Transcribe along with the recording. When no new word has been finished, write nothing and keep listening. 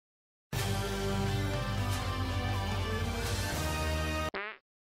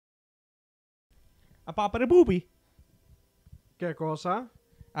A papa de booby. ¿Qué cosa?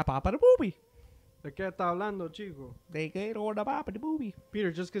 A papa de booby. ¿De qué está hablando, chico? They get on the papa de booby.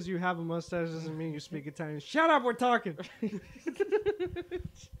 Peter, just because you have a mustache doesn't mean you speak Italian. Shut up, we're talking.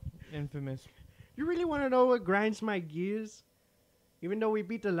 Infamous. You really want to know what grinds my gears? Even though we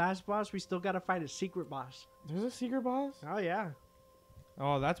beat the last boss, we still gotta fight a secret boss. There's a secret boss? Oh, yeah.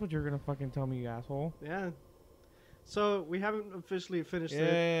 Oh, that's what you're gonna fucking tell me, you asshole. Yeah. So, we haven't officially finished it.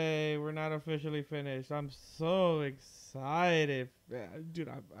 Yay, we're not officially finished. I'm so excited. Yeah, dude,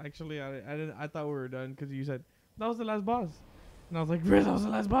 I thought we were done because you said, that was the last boss. And I was like, really, that was the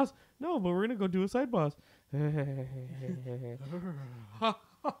last boss? No, but we're gonna go do a side boss. Yeah.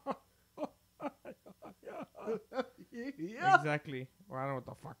 Exactly. Well, I don't know what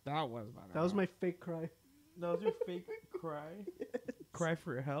the fuck that was. But That was my fake cry. That was your fake cry? Cry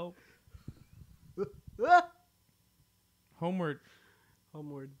for help? Homeward.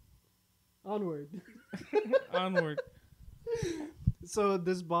 Homeward. Onward. Onward. So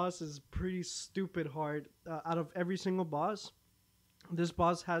this boss is pretty stupid hard. Out of every single boss, this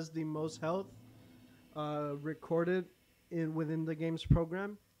boss has the most health recorded within the game's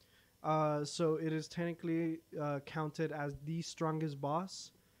program. So it is technically counted as the strongest boss.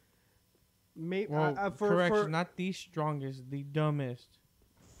 Correction, not the strongest, the dumbest.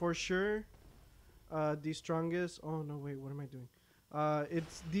 For sure, the strongest. Oh no, wait, what am I doing?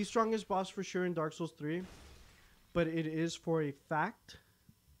 It's the strongest boss for sure in Dark Souls 3, but it is for a fact.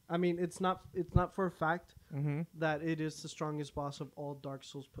 I mean, it's not for a fact that it is the strongest boss of all Dark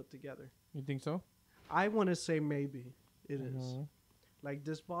Souls put together. You think so? I want to say maybe it is. Like,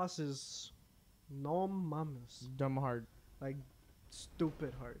 this boss is no mames. Dumb hard. Like,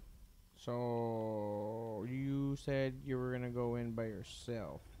 stupid hard. So you said you were gonna go in by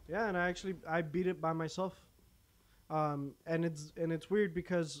yourself. Yeah, and I beat it by myself. And it's weird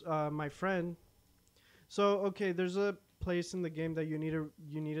because my friend. So okay, there's a place in the game that you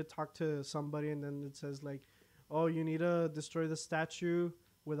need to talk to somebody, and then it says like, oh, you need to destroy the statue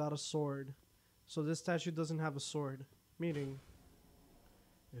without a sword. So this statue doesn't have a sword, meaning.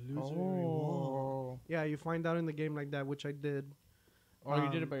 Illusory wall. Yeah, you find out in the game like that, which I did. Oh,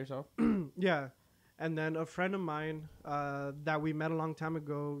 you did it by yourself? Yeah. And then a friend of mine that we met a long time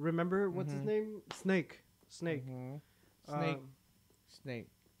ago, remember what's his name? Snake. Snake. Snake.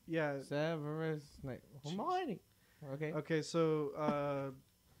 Yeah. Severus Snake. Hermione. Okay. Okay, so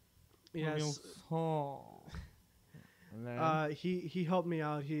yes. He helped me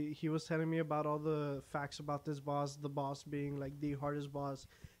out. He was telling me about all the facts about this boss, the boss being like the hardest boss,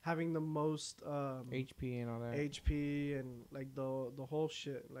 having the most HP and all that. HP and like the whole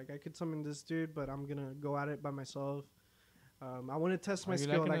shit. Like, I could summon this dude, but I'm gonna go at it by myself. I want to test my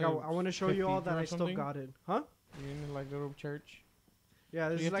skill. Like, I want to show you all that I still got it. Huh? You're in like a little church. Yeah,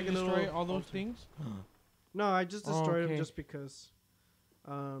 this is like a destroy little all those altar. things. No, I just destroyed them okay. just because.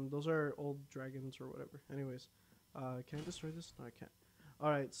 Those are old dragons or whatever. Anyways. Can I destroy this? No, I can't.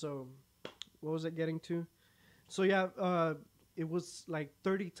 All right, so what was it getting to? So yeah, it was like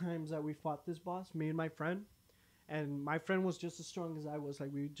 30 times that we fought this boss, me and my friend, and my friend was just as strong as I was.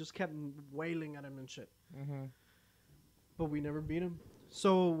 Like, we just kept wailing at him and shit, but we never beat him.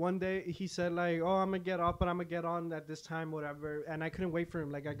 So one day he said like, "Oh, I'm gonna get up, but I'm gonna get on at this time, whatever." And I couldn't wait for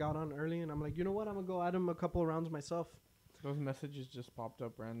him. Like, I got on early, and I'm like, you know what? I'm gonna go at him a couple of rounds myself. Those messages just popped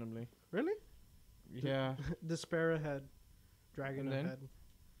up randomly. Really? Yeah. Despair ahead. Dragon ahead.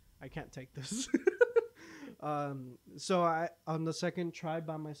 I can't take this. So I on the second try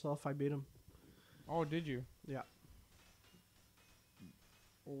by myself, I beat him. Oh, did you? Yeah.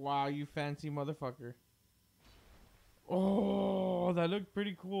 Wow, you fancy motherfucker. Oh, that looked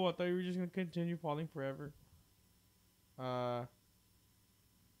pretty cool. I thought you were just gonna continue falling forever. Aerodactyl?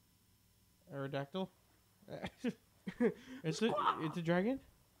 It's a dragon?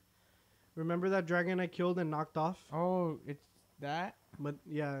 Remember that dragon I killed and knocked off? Oh, it's that?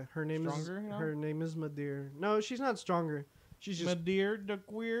 Yeah, her name Stronger, is her name is Madir. No, she's not stronger. She's just Madir the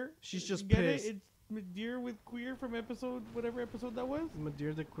queer. She's just Get pissed. it? It's Madir with queer from whatever episode that was.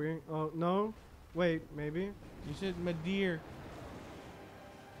 Madir the queer. Oh no, wait, maybe You said Madir.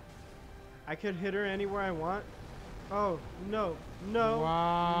 I could hit her anywhere I want. Oh no, no,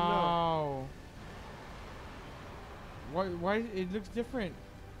 Wow. No. Why it looks different?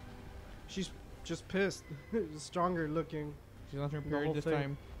 She's just pissed. Stronger looking. She's on her The period whole this thing.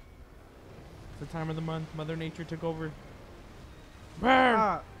 time. It's the time of the month. Mother Nature took over. Where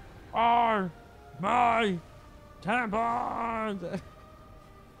Ah, are my tampons?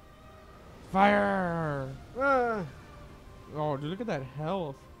 Fire! ah. Oh, dude, look at that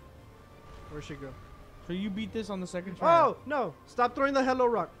health. Where'd she go? So you beat this on the second try. Oh no! Stop throwing the hello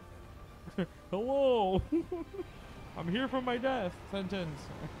rock. Hello. I'm here for my death sentence.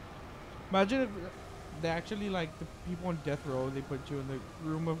 Imagine if they actually, like, the people on death row, they put you in the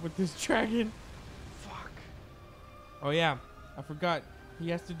room with this dragon. Fuck. Oh yeah, I forgot. He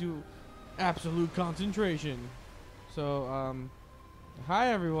has to do absolute concentration. So,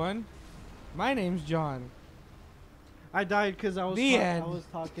 hi everyone. My name's John. I died because I was I was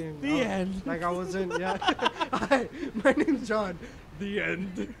talking. The end. Like I wasn't. Yeah. Hi, my name's John. The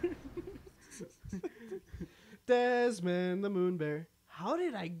end. Desmond the Moon Bear. How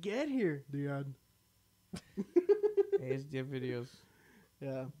did I get here? The end. ASDF videos.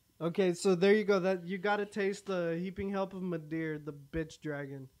 Yeah. Okay, so there you go. That you gotta taste the heaping help of Madeir, the bitch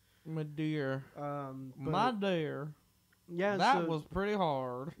dragon. My dear. But My dear. yeah, That so, was pretty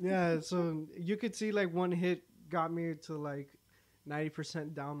hard. yeah. So you could see like one hit got me to like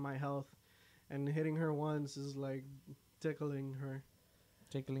 90% down my health, and hitting her once is like tickling her.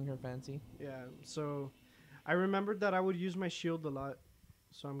 Tickling her fancy. Yeah. So I remembered that I would use my shield a lot,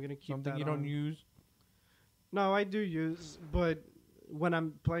 so I'm gonna keep Something that you on. don't use. No, I do use, but when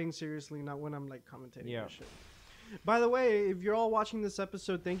I'm playing seriously, not when I'm like commentating. Yeah. And shit. By the way, if you're all watching this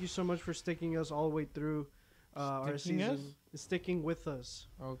episode, thank you so much for sticking us all the way through our Sticking season. us? Sticking with us.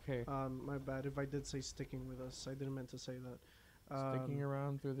 Okay. My bad if I did say sticking with us. I didn't meant to say that. Sticking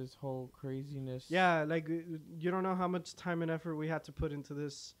around through this whole craziness. Yeah, like you don't know how much time and effort we had to put into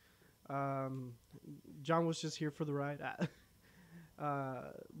this. John was just here for the ride.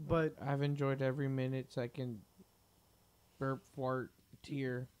 But I've enjoyed every minute, second, burp, fart,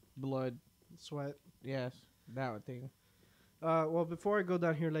 tear, blood. sweat. Yes, that thing. Well, before I go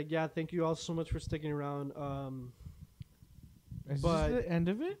down here, like, yeah, thank you all so much for sticking around. Is But- this the end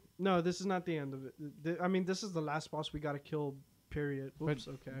of it? No, this is not the end of it. I mean, this is the last boss we gotta kill. Period. Oops.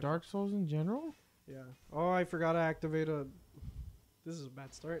 Okay. Dark Souls in general? Yeah. Oh, I forgot to activate a. This is a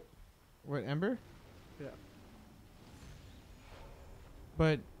bad start. What, Ember? Yeah.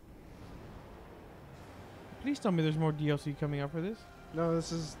 But please tell me there's more DLC coming out for this. No,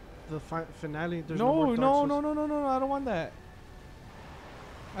 this is the finale. There's No, more Dark no, Souls. no, no, no, no, I don't want that.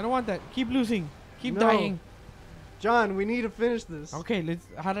 I don't want that. Keep losing. Keep No. dying. John, we need to finish this. Okay, let's.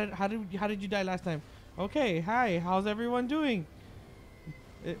 How did you die last time? Okay, hi. How's everyone doing?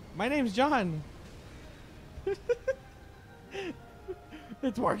 My name's John.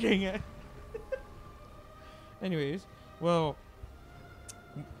 It's working. Anyways, well,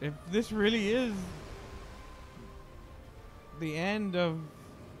 if this really is the end of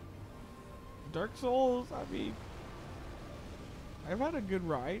Dark Souls, I mean, I've had a good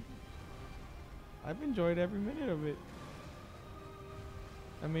ride. I've enjoyed every minute of it.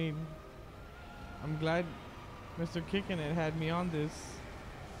 I mean, I'm glad Mrkikinit had me on this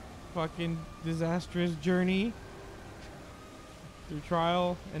fucking disastrous journey through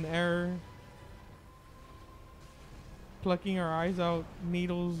trial and error, plucking our eyes out,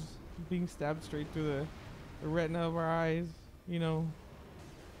 needles being stabbed straight through the retina of our eyes, you know,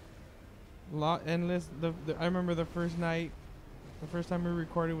 endless. I remember the first night, the first time we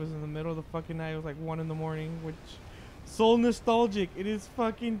recorded was in the middle of the fucking night. It was like 1 in the morning, which, so nostalgic. It is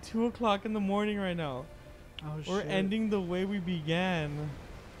fucking 2 o'clock in the morning right now. Oh, We're shit. ending the way we began.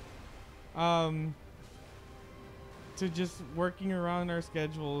 To just working around our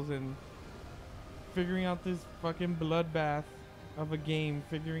schedules and figuring out this fucking bloodbath of a game,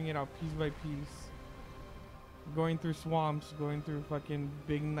 figuring it out piece by piece. Going through swamps, going through fucking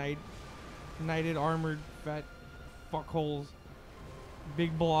big knighted armored fat fuckholes.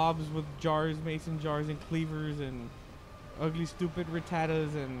 Big blobs with jars, mason jars and cleavers and ugly stupid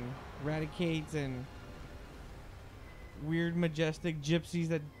Rattatas and Raticates and weird majestic gypsies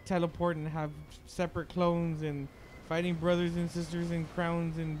that teleport and have separate clones and fighting brothers and sisters and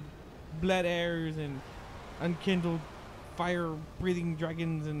crowns and blood heirs and unkindled fire breathing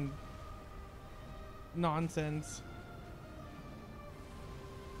dragons and nonsense.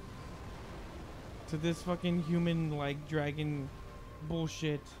 To this fucking human like dragon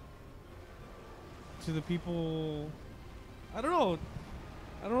bullshit. To the people, I don't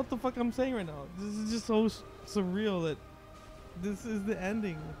know what the fuck I'm saying right now. This is just so surreal that this is the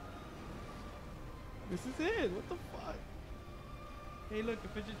ending. This is it. What the fuck? Hey, look, a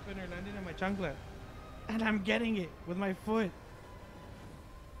fidget spinner landed in my chancla. And I'm getting it with my foot.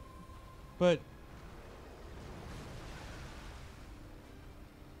 But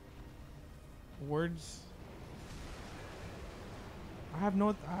words, I have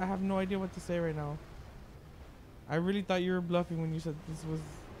no idea what to say right now. I really thought you were bluffing when you said this was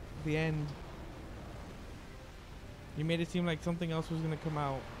the end. You made it seem like something else was gonna come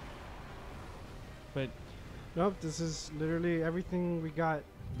out. But Nope, this is literally everything we got.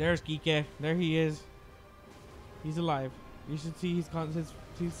 There's Kike. There he is. He's alive. You should see he's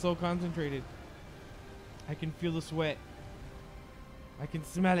so concentrated. I can feel the sweat. I can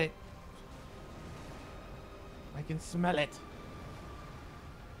smell it. I can smell it.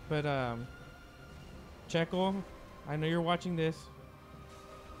 But Checo, I know you're watching this.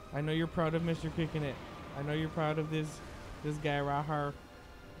 I know you're proud of Mrkikinit. I know you're proud of this guy Rahar.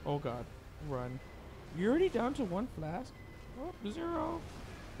 Oh God, run! You're already down to 1 flask. Oh, 0.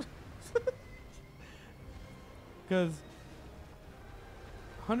 Because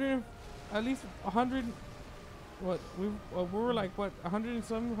 100, at least 100. What we were like 100 and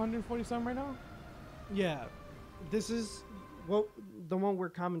some, 140 some right now. Yeah, this is what the one we're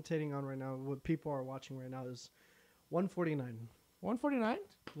commentating on right now. What people are watching right now is 149. 149.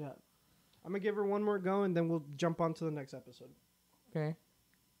 Yeah, I'm gonna give her one more go and then we'll jump on to the next episode. Okay.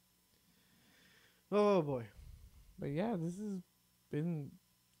 Oh boy. But yeah, this has been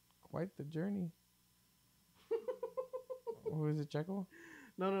quite the journey. Who is it, Checo?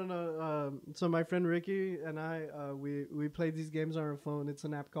 No. So my friend Ricky and I, we played these games on our phone. It's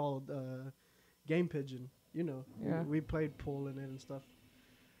an app called Game Pigeon. You know, Yeah. we played pool in it and stuff.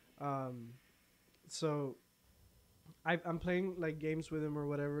 So I'm playing like games with him or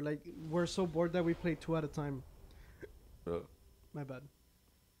whatever. Like we're so bored that we play 2 at a time. My bad.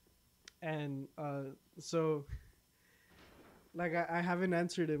 And so like I haven't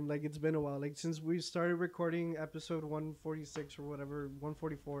answered him. Like it's been a while. Like since we started recording episode 146 or whatever,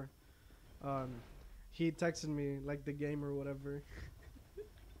 144. He texted me like the game or whatever.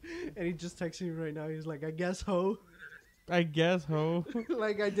 And he just texted me right now. He's like, I guess ho. I guess ho.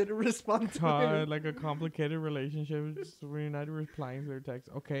 Like I didn't respond to God, him. like a complicated relationship. Just we're not replying to their text.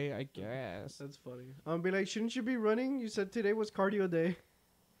 Okay, I guess. That's funny. Be like, shouldn't you be running? You said today was cardio day.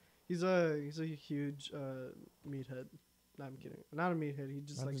 He's a huge meathead. No, I'm kidding. Not a meathead. He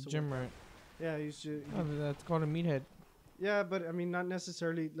just That's likes a to gym work out. rat. Yeah, he's just. Oh, that's called a meathead. Yeah, but I mean, not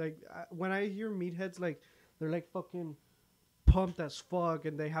necessarily. Like when I hear meatheads, like they're like fucking pumped as fuck,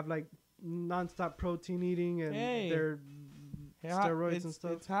 and they have like nonstop protein eating, and they're steroids and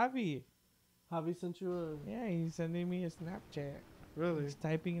stuff. It's Javi. Javi sent you a. Yeah, he's sending me a Snapchat. Really? He's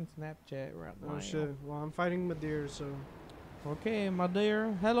typing in Snapchat right now. Oh shit! Well, I'm fighting Madeir, so. Okay, my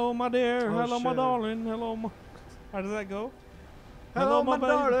dear. Hello, my dear. Oh, Hello, my shit. darling. Hello, my. How does that go? Hello, my baby.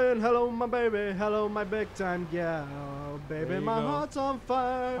 darling. Hello, my baby. Hello, my big time gal. Baby, There you my go. heart's on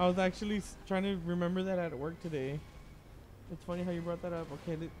fire. I was actually trying to remember that at work today. It's funny how you brought that up.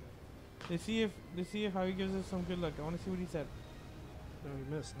 Okay, let's see if Javi gives us some good luck. I want to see what he said. No, you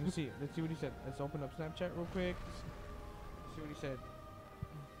missed. Let's see what he said. Let's open up Snapchat real quick. See what he said.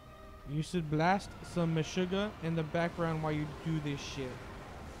 You should blast some Meshuggah in the background while you do this shit.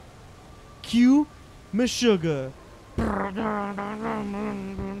 Cue Meshuggah.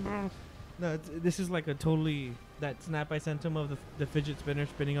 No, this is like a totally that snap I sent him of the fidget spinner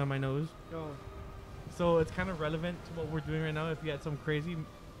spinning on my nose. Oh. So it's kind of relevant to what we're doing right now. If you had some crazy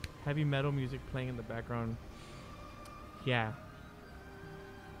heavy metal music playing in the background, yeah,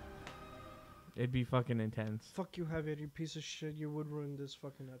 it'd be fucking intense. Fuck you, Javier, you piece of shit. You would ruin this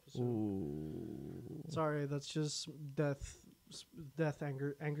fucking episode. Ooh. Sorry, that's just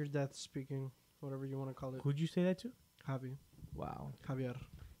anger, death speaking. Whatever you want to call it. Who'd you say that to? Javi. Wow. Javier.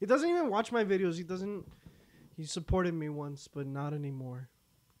 He doesn't even watch my videos. He supported me once, but not anymore.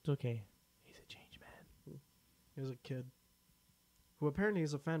 It's okay. He's a change man. He was a kid. Who apparently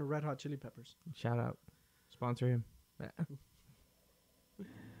is a fan of Red Hot Chili Peppers. Shout out. Sponsor him.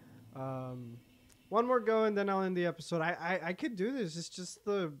 One more go and then I'll end the episode. I could do this. It's just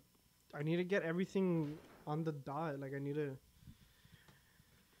I need to get everything on the dot. Like I need to.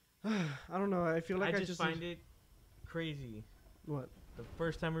 I don't know. I feel like I just find it crazy. What? The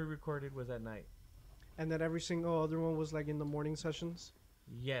first time we recorded was at night. And then every single other one was like in the morning sessions.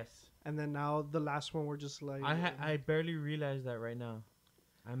 Yes. And then now the last one we're just like. I barely realized that right now.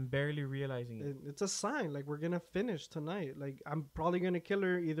 I'm barely realizing it. It's a sign. Like we're gonna finish tonight. Like I'm probably gonna kill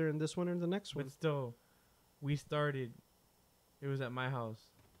her either in this one or the next one. But still, we started. It was at my house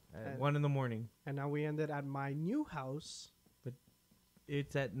at 1 a.m. And now we ended at my new house. But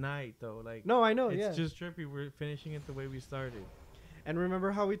it's at night though. Like no, I know. It's just trippy. We're finishing it the way we started. And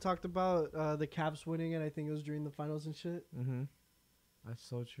remember how we talked about the Cavs winning, and I think it was during the finals and shit. Mm-hmm. That's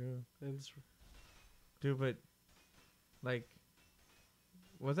so true. Dude, but like,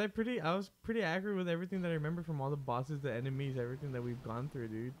 I was pretty accurate with everything that I remember from all the bosses, the enemies, everything that we've gone through,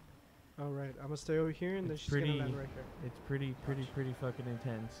 dude. All right, I'm gonna stay over here, and then she's gonna land right here. It's pretty fucking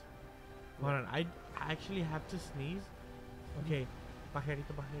intense. Yeah. Hold on, I actually have to sneeze. Okay,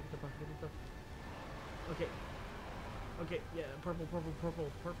 pajarito. Okay. Okay, yeah, purple.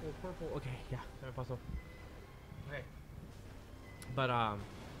 Okay, yeah, se me pasó. Okay. But I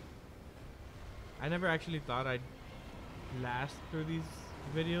never actually thought I'd last through these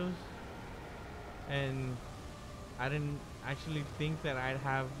videos, and I didn't actually think that I'd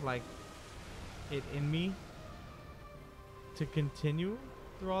have like it in me to continue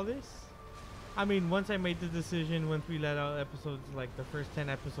through all this. I mean, once I made the decision, once we let out episodes, like the first 10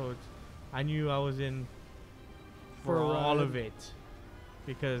 episodes, I knew I was in for For a all ride. of it.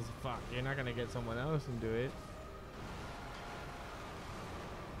 Because, fuck, you're not gonna get someone else and do it.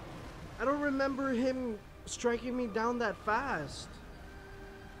 I don't remember him striking me down that fast.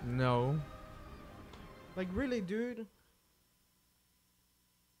 No. Like, really, dude?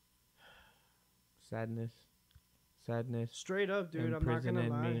 Sadness. Straight up, dude. I'm not gonna Imprisoning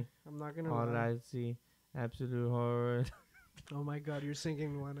lie. me. I'm not gonna All that lie. I see. Absolute horror. Oh my god, you're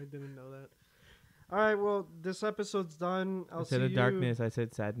singing one. I didn't know that. All right, well, this episode's done. I'll see Instead of you darkness, I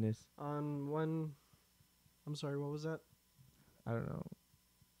said sadness. on one. I'm sorry, what was that? I don't know.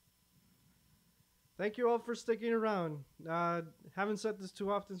 Thank you all for sticking around. Haven't said this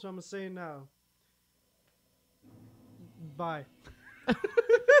too often, so I'm gonna say it now. Bye.